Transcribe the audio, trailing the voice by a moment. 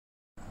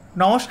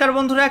नमस्कार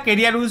बंधुरा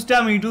career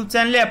उइजडम YouTube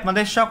चैनले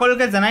आपनादेर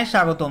सकलके जानाई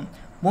स्वागतम।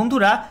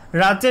 बंधुरा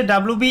राज्य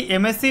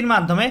WBMSc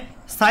माध्यमे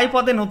स्थायी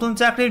पदे नतून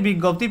चाकरिर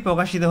विज्ञप्ति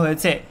प्रकाशित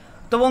हयेछे।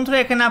 तो बंधुरा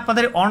एखाने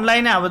आपनादेर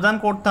अनलाइने आवेदन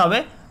करते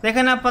हबे।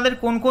 एखाने आपनादेर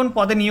कोन कोन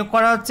पदे नियोग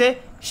करा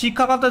हच्छे,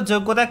 शिक्षागत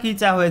योग्यता कि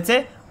चाওয়া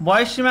হয়েছে,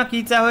 বয়স সীমা কি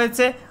চাওয়া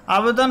হয়েছে,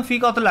 আবেদন ফি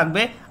কত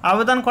লাগবে,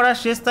 আবেদন করার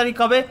শেষ তারিখ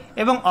কবে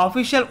এবং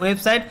অফিশিয়াল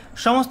ওয়েবসাইট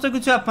সমস্ত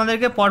কিছু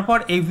আপনাদেরকে পরপর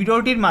এই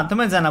ভিডিওটির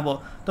মাধ্যমে জানাবো।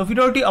 তো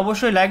ভিডিওটি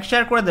অবশ্যই লাইক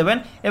শেয়ার করে দেবেন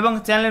এবং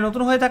চ্যানেলে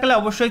নতুন হয়ে থাকলে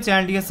অবশ্যই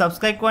চ্যানেলটিকে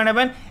সাবস্ক্রাইব করে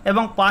নেবেন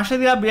এবং পাশে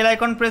দেওয়া বেল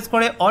আইকন প্রেস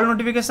করে অল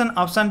নোটিফিকেশন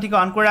অপশনটিকে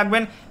অন করে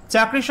রাখবেন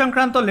চাকরি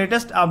সংক্রান্ত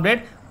লেটেস্ট আপডেট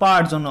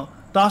পাওয়ার জন্য।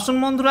 তো আসুন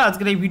বন্ধুরা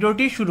আজকের এই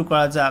ভিডিওটি শুরু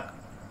করা যাক।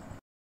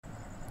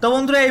 তো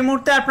বন্ধুরা এই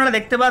মুহূর্তে আপনারা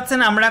দেখতে পাচ্ছেন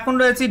আমরা এখন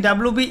রয়েছি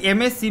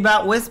WBMSc বা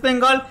ওয়েস্ট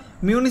বেঙ্গল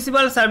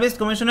মিউনিসিপ্যাল সার্ভিস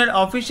কমিশনের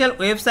অফিশিয়াল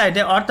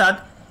ওয়েবসাইটে অর্থাৎ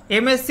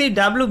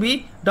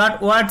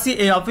mscwb.org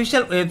এই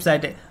অফিশিয়াল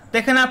ওয়েবসাইটে। তো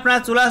এখানে আপনারা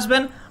চলে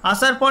আসবেন,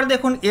 আসার পর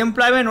দেখুন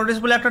এমপ্লয়মেন্ট নোটিশ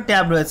বলে একটা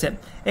ট্যাব রয়েছে।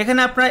 এখানে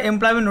আপনারা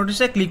এমপ্লয়মেন্ট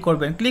নোটিশে ক্লিক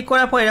করবেন। ক্লিক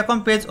করার পর এরকম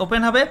পেজ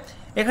ওপেন হবে।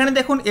 এখানে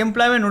দেখুন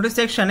এমপ্লয়মেন্ট নোটিশ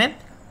সেকশনে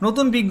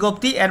নতুন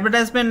বিজ্ঞপ্তি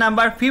advertisement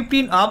number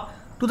 15 of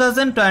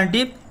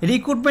 2020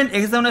 recruitment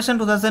examination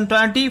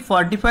 2020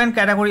 for defined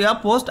category of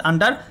post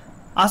under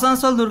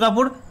Asansol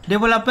Durgapur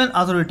development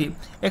authority.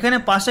 এখানে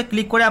পাশে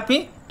ক্লিক করে আপনি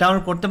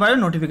ডাউনলোড করতে পারেন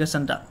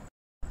নোটিফিকেশনটা।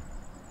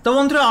 তো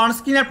বন্ধুরা অন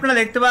স্ক্রিনে আপনারা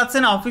দেখতে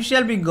পাচ্ছেন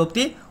অফিশিয়াল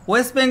বিজ্ঞপ্তি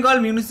West Bengal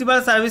municipal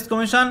service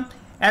commission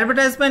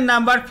advertisement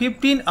number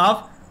 15 of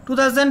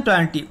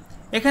 2020।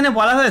 এখানে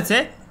বলা হয়েছে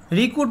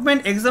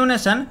recruitment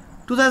examination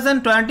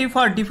 2020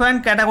 for defined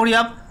category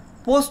of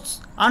posts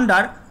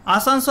under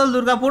Asansol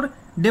Durgapur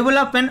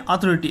development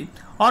authority.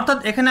 অর্থাৎ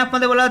এখানে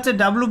আপনাদের বলা হচ্ছে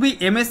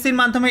WBMScর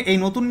মাধ্যমে এই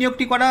নতুন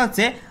নিয়োগটি করা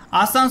হচ্ছে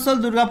আসানসোল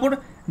দুর্গাপুর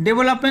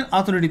ডেভেলপমেন্ট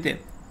অথরিটিতে।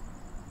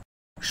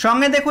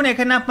 সঙ্গে দেখুন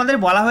এখানে আপনাদের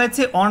বলা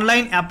হয়েছে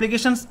online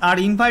applications are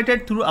invited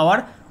through hour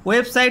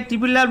website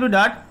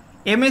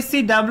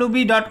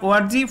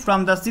www.mscwb.org from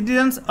the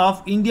citizens of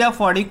India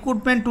for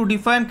recruitment to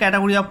defined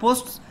category of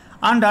posts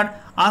under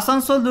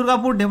Asansol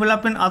Durgapur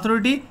development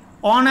authority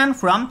on and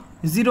from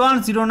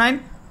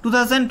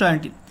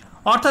 01/09/2020।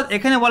 অর্থাৎ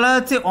এখানে বলা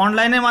হচ্ছে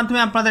অনলাইনের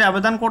মাধ্যমে আপনাদের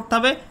আবেদন করতে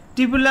হবে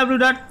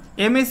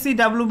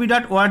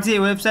www.mscwb.org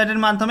এই ওয়েবসাইটের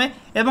মাধ্যমে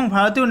এবং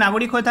ভারতীয়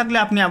নাগরিক হয়ে থাকলে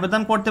আপনি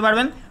আবেদন করতে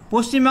পারবেন।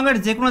 পশ্চিমবঙ্গের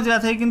যে কোনো জেলা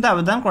থেকে কিন্তু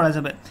আবেদন করা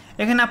যাবে।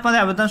 এখানে আপনাদের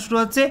আবেদন শুরু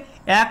হচ্ছে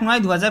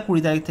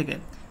 1/9/2020 তারিখ থেকে।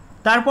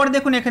 তারপর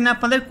দেখুন এখানে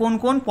আপনাদের কোন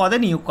কোন পদে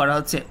নিয়োগ করা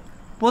হচ্ছে।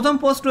 প্রথম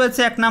পোস্ট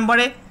রয়েছে 1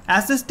 নম্বরে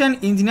অ্যাসিস্ট্যান্ট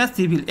ইঞ্জিনিয়ার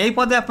সিভিল। এই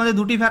পদে আপনাদের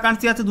দুটি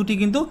ভ্যাকান্সি আছে, দুটি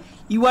কিন্তু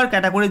ইউআর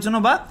ক্যাটাগরির জন্য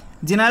বা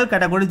জেনারেল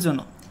ক্যাটাগরির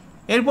জন্য।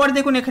 এরপর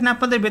দেখুন এখানে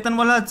আপনাদের বেতন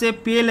বলা হচ্ছে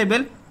পে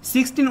লেভেল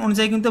 16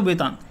 অনুযায়ী কিন্তু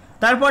বেতন।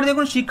 তারপর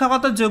দেখুন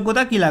শিক্ষাগত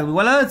যোগ্যতা কী লাগবে,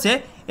 বলা হচ্ছে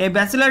এ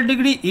bachelor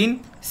degree in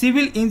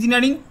civil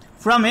engineering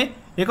from a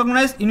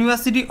recognized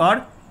university or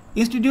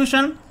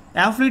institution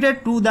affiliated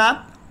to the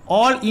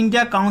all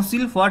India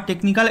council for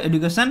technical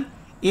education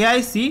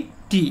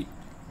AICT।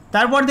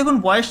 তারপর দেখুন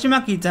বয়স সীমা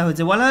কী চাওয়া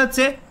হয়েছে, বলা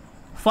হচ্ছে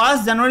 1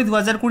 জানুয়ারি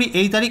 2020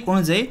 এই তারিখ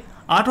অনুযায়ী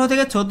 18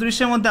 থেকে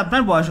 36-এর মধ্যে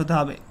আপনার বয়স হতে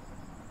হবে।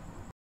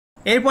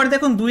 এরপর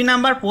দেখুন 2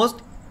 number post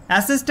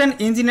assistant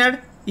engineer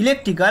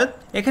electrical.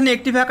 এখানে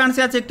একটি ভ্যাকান্সি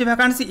আছে, একটি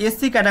ভ্যাকান্সি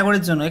SC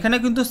ক্যাটাগরির জন্য। এখানে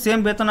কিন্তু সেম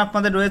বেতন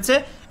আপনাদের রয়েছে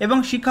এবং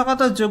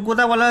শিক্ষাগত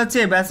যোগ্যতা বলা হচ্ছে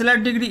bachelor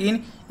degree in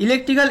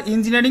electrical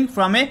engineering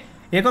from a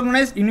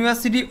recognized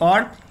university or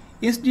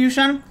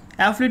institution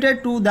affiliated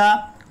to the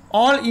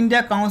all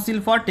India council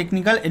for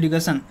technical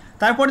education.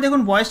 তারপর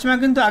দেখুন বয়স সীমা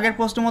কিন্তু আগের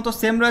পোস্টের মতো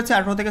সেম রয়েছে,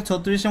 18 থেকে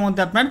 36-এর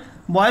মধ্যে আপনার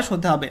বয়স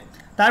হতে হবে।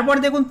 তারপর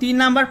দেখুন 3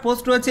 নাম্বার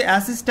পোস্ট রয়েছে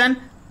অ্যাসিস্ট্যান্ট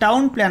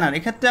টাউন প্ল্যানার।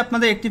 এক্ষেত্রে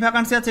আপনাদের একটি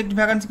ভ্যাকান্সি আছে, একটি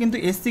ভ্যাকান্সি কিন্তু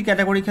SC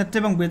ক্যাটাগরির ক্ষেত্রে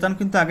এবং বেতন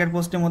কিন্তু আগের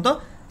পোস্টের মতো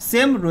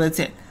সেম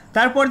রয়েছে।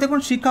 তারপর দেখুন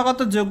শিক্ষাগত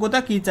যোগ্যতা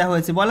কী চাওয়া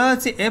হয়েছে, বলা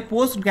হচ্ছে এ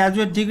post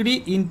graduate degree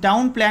in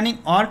town planning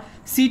or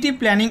city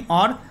planning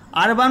or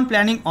urban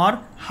planning or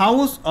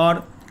house or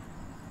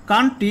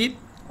country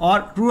or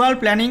rural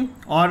planning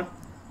or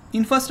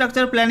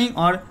infrastructure planning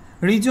or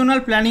regional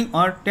planning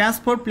or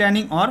transport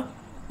planning or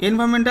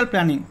environmental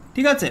planning.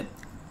 ঠিক আছে,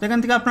 এখান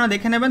থেকে আপনারা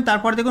দেখে নেবেন।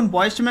 তারপর দেখুন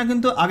বয়স সীমা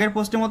কিন্তু আগের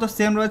পোস্টের মতো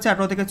সেম রয়েছে,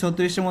 18 থেকে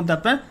 36-এর মধ্যে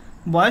আপনার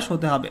বয়স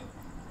হতে হবে।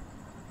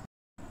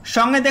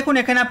 সঙ্গে দেখুন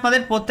এখানে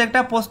আপনাদের প্রত্যেকটা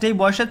পোস্টেই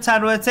বয়সের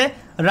ছাড় রয়েছে।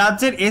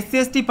 রাজ্যের SC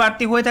ST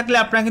প্রার্থী হয়ে থাকলে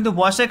আপনারা কিন্তু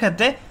বয়সের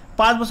ক্ষেত্রে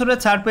 5 বছরের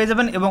ছাড় পেয়ে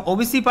যাবেন এবং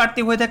OBC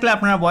প্রার্থী হয়ে থাকলে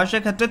আপনারা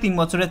বয়সের ক্ষেত্রে 3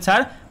 বছরের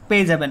ছাড়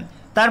পেয়ে যাবেন।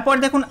 তারপর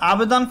দেখুন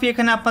আবেদন ফি,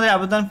 এখানে আপনাদের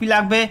আবেদন ফি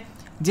লাগবে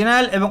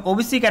জেনারেল এবং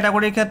OBC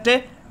ক্যাটাগরির ক্ষেত্রে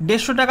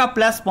 150 টাকা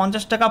প্লাস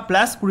 50 টাকা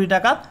প্লাস 20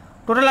 টাকা,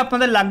 টোটাল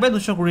আপনাদের লাগবে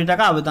 220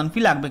 টাকা আবেদন ফি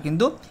লাগবে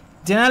কিন্তু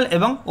জেনারেল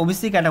এবং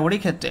OBC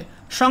ক্যাটাগরির ক্ষেত্রে।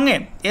 সঙ্গে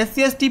SC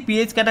ST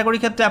PH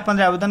ক্যাটাগরির ক্ষেত্রে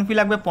আপনাদের আবেদন ফি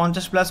লাগবে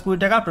 50 প্লাস 20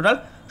 টাকা, টোটাল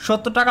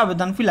 70 টাকা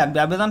আবেদন ফি লাগবে।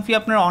 আবেদন ফি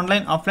আপনারা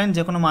অনলাইন অফলাইন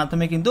যে কোনো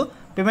মাধ্যমে কিন্তু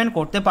পেমেন্ট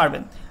করতে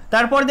পারবেন।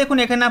 তারপর দেখুন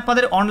এখানে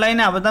আপনাদের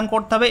অনলাইনে আবেদন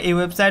করতে হবে এই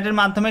ওয়েবসাইটের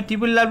মাধ্যমে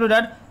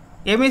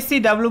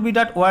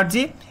www.mscwb.org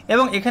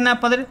এবং এখানে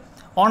আপনাদের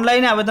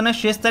অনলাইনে আবেদনের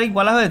শেষ তারিখ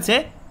বলা হয়েছে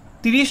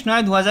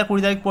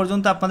 30/9/2020 তারিখ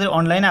পর্যন্ত আপনাদের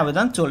অনলাইনে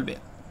আবেদন চলবে।